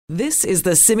This is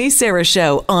the Simi Sara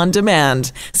Show on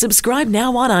demand. Subscribe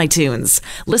now on iTunes.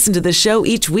 Listen to the show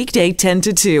each weekday 10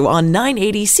 to 2 on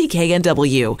 980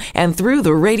 CKNW and through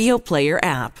the Radio Player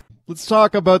app. Let's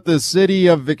talk about the city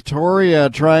of Victoria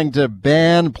trying to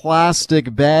ban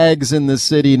plastic bags in the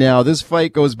city now. This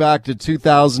fight goes back to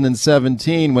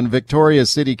 2017 when Victoria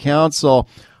City Council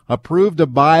approved a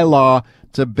bylaw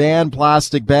to ban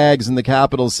plastic bags in the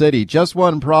capital city. Just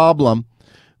one problem.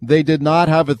 They did not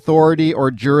have authority or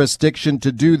jurisdiction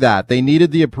to do that. They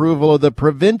needed the approval of the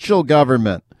provincial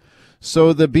government.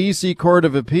 So the BC Court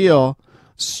of Appeal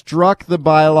struck the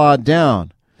bylaw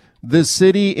down. The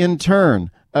city, in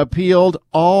turn, appealed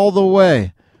all the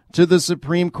way to the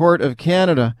Supreme Court of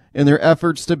Canada in their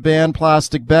efforts to ban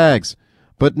plastic bags.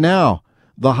 But now,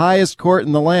 the highest court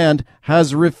in the land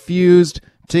has refused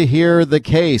to hear the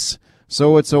case.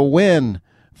 So it's a win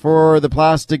for the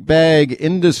plastic bag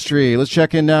industry. Let's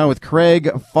check in now with Craig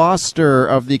Foster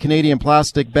of the Canadian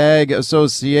Plastic Bag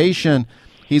Association.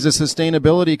 He's a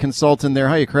sustainability consultant there.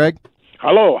 Hi, Craig.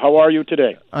 Hello. How are you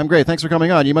today? I'm great. Thanks for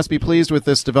coming on. You must be pleased with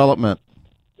this development.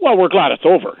 Well, we're glad it's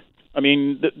over. I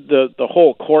mean, the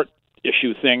whole court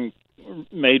issue thing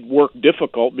made work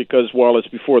difficult because while it's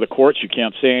before the courts, you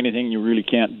can't say anything. You really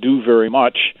can't do very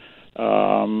much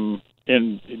to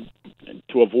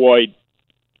avoid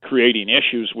creating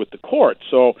issues with the court.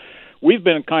 So we've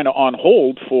been kind of on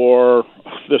hold for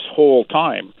this whole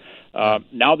time.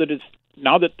 Now that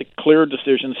the clear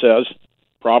decision says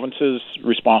province is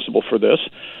responsible for this,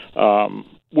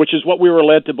 which is what we were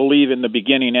led to believe in the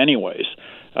beginning anyways,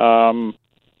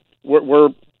 we're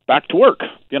back to work.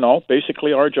 You know,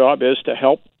 basically our job is to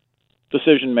help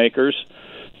decision makers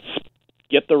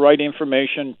get the right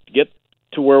information, get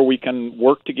to where we can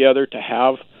work together to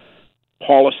have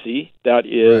policy that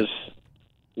is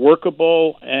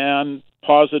workable and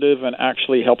positive and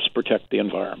actually helps protect the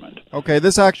environment. Okay,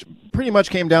 this actually pretty much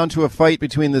came down to a fight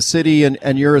between the city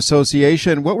and your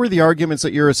association. What were the arguments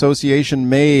that your association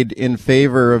made in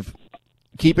favor of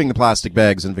keeping the plastic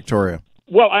bags in Victoria?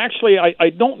 Well, actually, I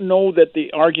don't know that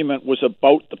the argument was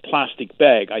about the plastic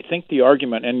bag. I think the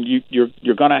argument, and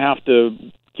you're going to have to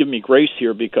give me grace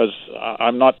here because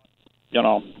I'm not,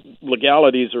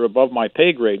 legalities are above my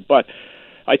pay grade, but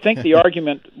I think the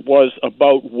argument was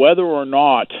about whether or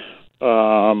not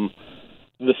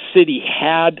the city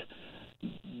had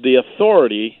the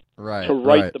authority to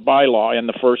write the bylaw in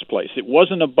the first place. It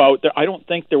wasn't about, I don't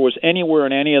think there was anywhere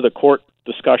in any of the court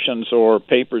discussions or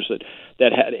papers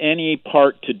that had any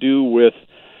part to do with,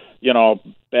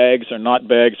 bags or not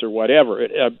bags or whatever.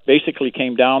 It basically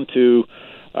came down to,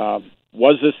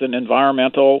 was this an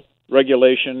environmental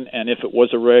regulation, and if it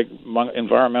was a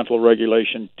environmental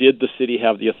regulation, did the city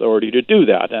have the authority to do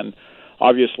that? And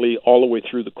obviously, all the way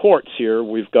through the courts here,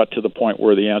 we've got to the point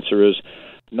where the answer is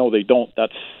no, they don't.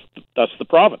 That's the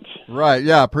province. Right,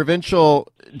 yeah.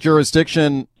 Provincial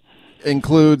jurisdiction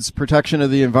includes protection of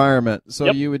the environment,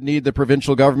 so you would need the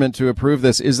provincial government to approve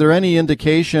this. Is there any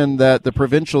indication that the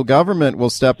provincial government will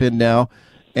step in now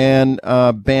and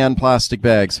ban plastic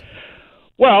bags?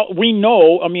 Well, we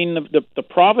know, the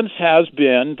province has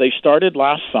been, they started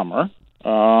last summer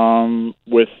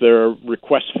with their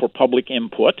request for public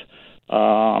input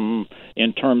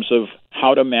in terms of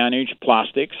how to manage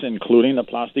plastics, including the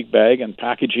plastic bag and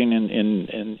packaging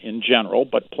in general,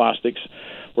 but plastics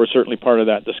were certainly part of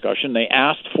that discussion. They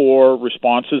asked for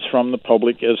responses from the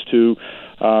public as to,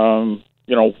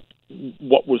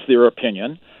 what was their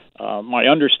opinion. My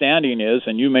understanding is,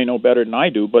 and you may know better than I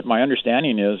do, but my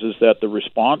understanding is that the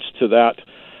response to that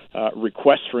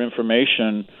request for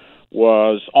information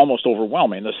was almost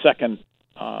overwhelming. The second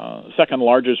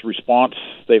largest response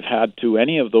they've had to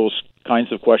any of those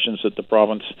kinds of questions that the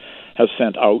province has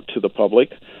sent out to the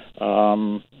public.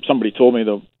 Somebody told me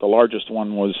the largest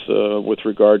one was with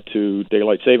regard to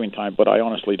daylight saving time, but I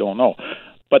honestly don't know.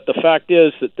 But the fact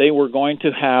is that they were going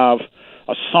to have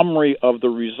a summary of the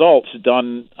results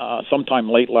done sometime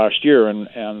late last year,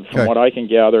 and from what I can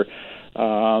gather,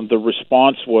 the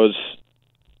response was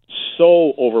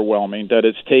so overwhelming that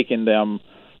it's taken them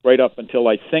right up until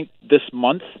I think this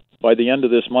month. By the end of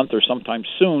this month or sometime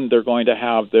soon, they're going to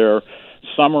have their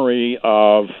summary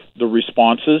of the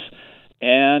responses,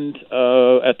 and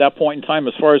at that point in time,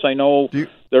 as far as I know,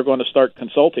 they're going to start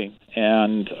consulting,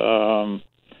 and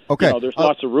there's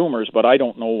lots of rumors, but I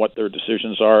don't know what their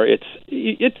decisions are. It's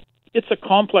a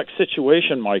complex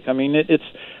situation, Mike.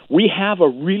 We have a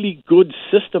really good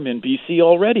system in BC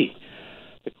already.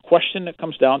 The question that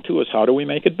comes down to is how do we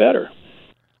make it better?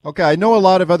 Okay, I know a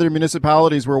lot of other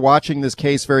municipalities were watching this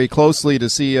case very closely to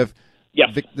see if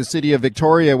the city of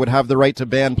Victoria would have the right to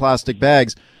ban plastic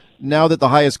bags. now that the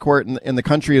highest court in the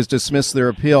country has dismissed their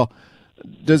appeal,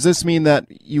 does this mean that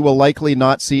you will likely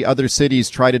not see other cities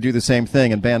try to do the same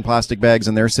thing and ban plastic bags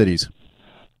in their cities?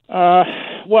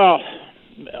 Well,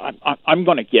 I'm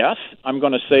going to guess. I'm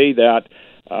going to say that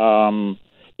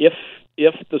if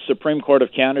the Supreme Court of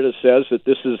Canada says that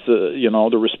this is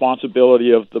the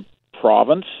responsibility of the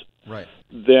province, right,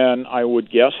 then I would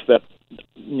guess that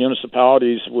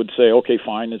municipalities would say, okay,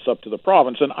 fine, it's up to the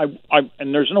province. And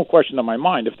and there's no question in my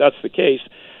mind, if that's the case,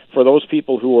 for those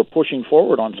people who are pushing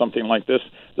forward on something like this,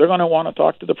 they're going to want to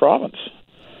talk to the province.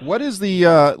 What is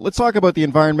the, let's talk about the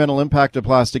environmental impact of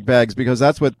plastic bags, because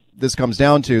that's what this comes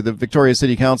down to. The Victoria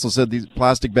City Council said these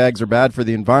plastic bags are bad for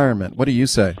the environment. What do you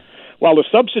say? Well, the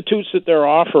substitutes that they're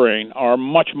offering are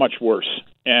much, much worse.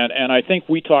 And I think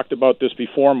we talked about this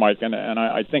before, Mike, and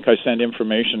I think I sent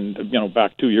information,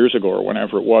 back 2 years ago or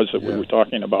whenever it was that we were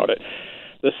talking about it.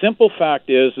 The simple fact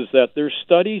is that there's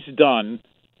studies done,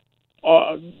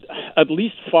 at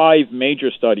least 5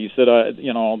 major studies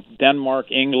that,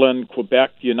 Denmark, England, Quebec,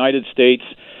 United States,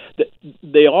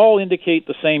 they all indicate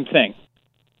the same thing.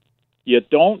 You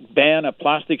don't ban a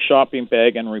plastic shopping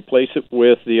bag and replace it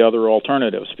with the other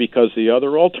alternatives, because the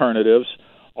other alternatives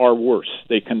are worse.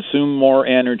 They consume more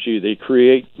energy. They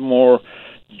create more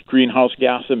greenhouse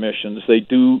gas emissions.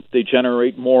 They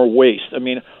generate more waste. I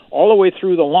mean, all the way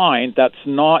through the line, that's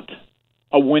not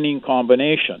a winning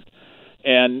combination.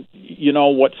 And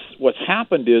what's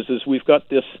happened is we've got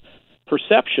this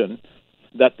perception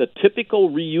that the typical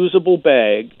reusable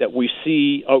bag that we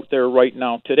see out there right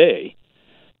now today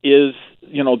is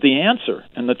the answer.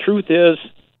 And the truth is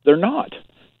they're not.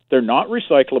 They're not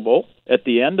recyclable. At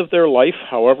the end of their life,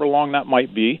 however long that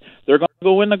might be, they're going to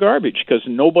go in the garbage because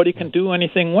nobody can do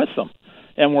anything with them.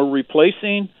 And we're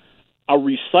replacing a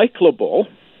recyclable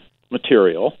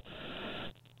material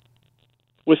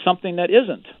with something that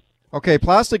isn't. Okay,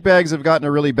 plastic bags have gotten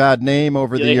a really bad name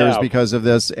over the years because of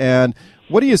this. And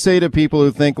what do you say to people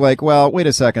who think like, well, wait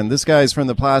a second, this guy's from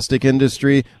the plastic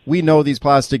industry. We know these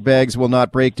plastic bags will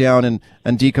not break down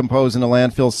and decompose in a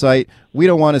landfill site. We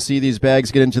don't want to see these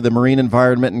bags get into the marine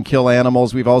environment and kill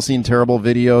animals. We've all seen terrible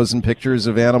videos and pictures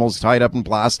of animals tied up in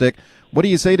plastic. What do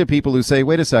you say to people who say,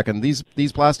 wait a second,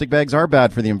 these plastic bags are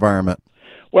bad for the environment?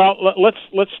 Well,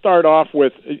 let's start off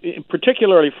with,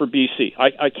 particularly for BC.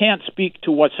 I can't speak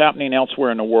to what's happening elsewhere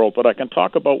in the world, but I can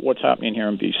talk about what's happening here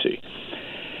in BC.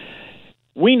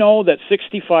 We know that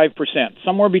 65%,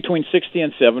 somewhere between 60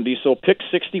 and 70, so pick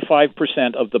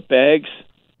 65% of the bags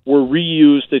were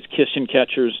reused as kitchen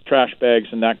catchers, trash bags,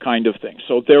 and that kind of thing.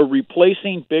 So they're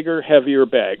replacing bigger, heavier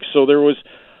bags. So there was,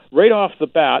 right off the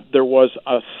bat, there was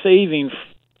a saving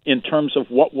in terms of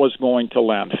what was going to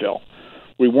landfill.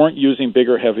 We weren't using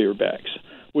bigger, heavier bags.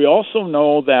 We also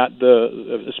know that,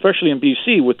 especially in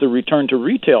BC, with the return to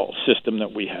retail system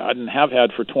that we had and have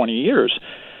had for 20 years,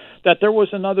 that there was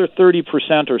another 30%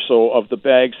 or so of the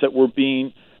bags that were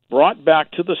being brought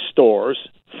back to the stores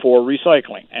for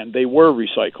recycling, and they were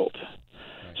recycled.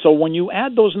 So when you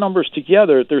add those numbers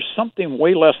together, there's something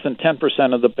way less than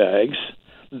 10% of the bags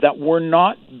that were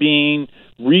not being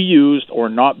reused or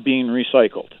not being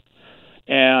recycled.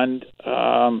 And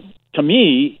to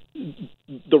me,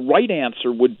 the right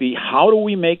answer would be, how do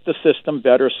we make the system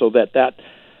better so that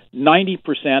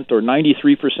 90% or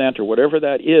 93% or whatever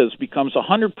that is becomes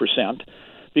 100%,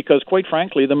 because quite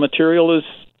frankly, the material is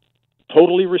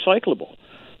totally recyclable.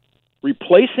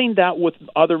 Replacing that with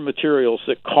other materials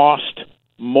that cost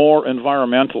more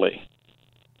environmentally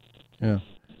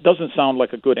doesn't sound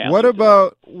like a good answer.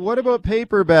 What about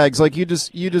paper bags? Like you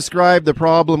described the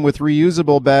problem with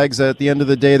reusable bags. At the end of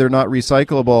the day, they're not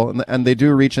recyclable, and they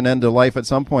do reach an end of life at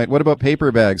some point. What about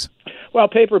paper bags? Well,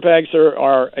 paper bags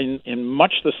are in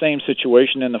much the same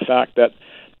situation in the fact that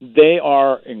they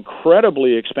are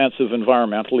incredibly expensive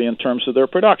environmentally in terms of their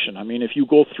production. I mean, if you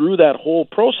go through that whole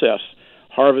process,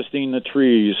 harvesting the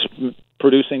trees,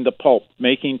 producing the pulp,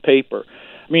 making paper,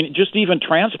 I mean, just even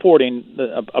transporting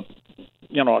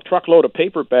a truckload of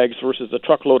paper bags versus a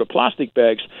truckload of plastic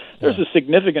bags, there's a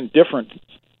significant difference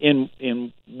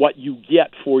in what you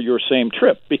get for your same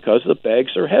trip because the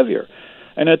bags are heavier.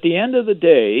 And at the end of the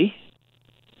day,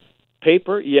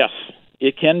 paper, yes,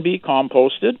 it can be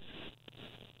composted.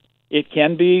 It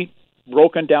can be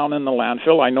broken down in the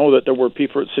landfill. I know that there were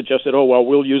people that suggested,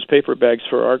 we'll use paper bags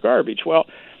for our garbage. Well,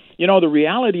 the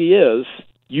reality is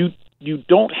you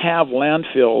don't have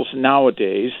landfills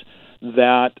nowadays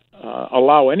that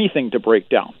allow anything to break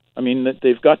down. I mean,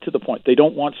 they've got to the point. They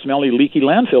don't want smelly, leaky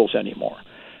landfills anymore.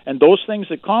 And those things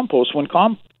that compost, when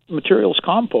materials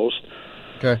compost,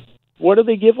 what do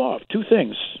they give off? 2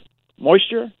 things,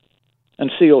 moisture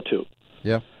and CO2.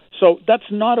 Yeah. So that's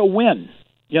not a win.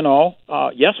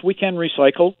 yes, we can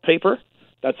recycle paper.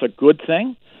 That's a good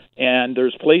thing. And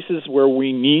there's places where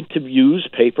we need to use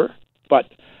paper. But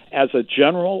as a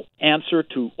general answer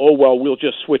to, we'll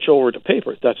just switch over to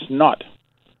paper, that's not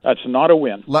a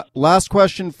win. Last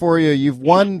question for you. You've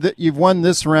won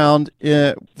this round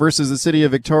versus the city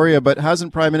of Victoria, but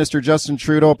hasn't Prime Minister Justin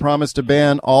Trudeau promised to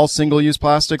ban all single-use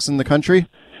plastics in the country?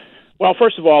 Well,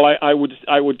 first of all, I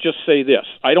would just say this.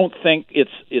 I don't think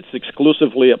it's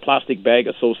exclusively a Plastic Bag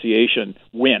Association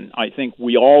win. I think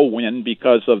we all win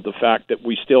because of the fact that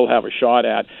we still have a shot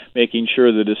at making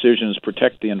sure the decisions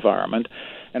protect the environment.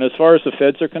 And as far as the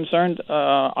feds are concerned,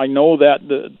 I know that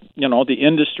the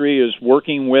industry is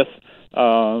working with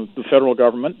the federal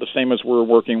government, the same as we're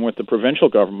working with the provincial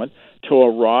government, to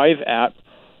arrive at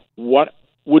what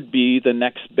would be the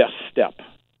next best step.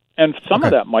 And some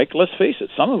of that, Mike, let's face it,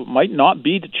 some of it might not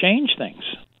be to change things.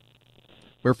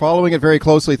 We're following it very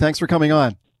closely. Thanks for coming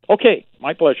on. Okay,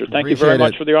 my pleasure. Thank you very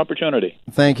much for the opportunity.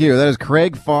 Thank you. That is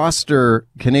Craig Foster,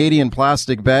 Canadian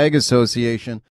Plastic Bag Association.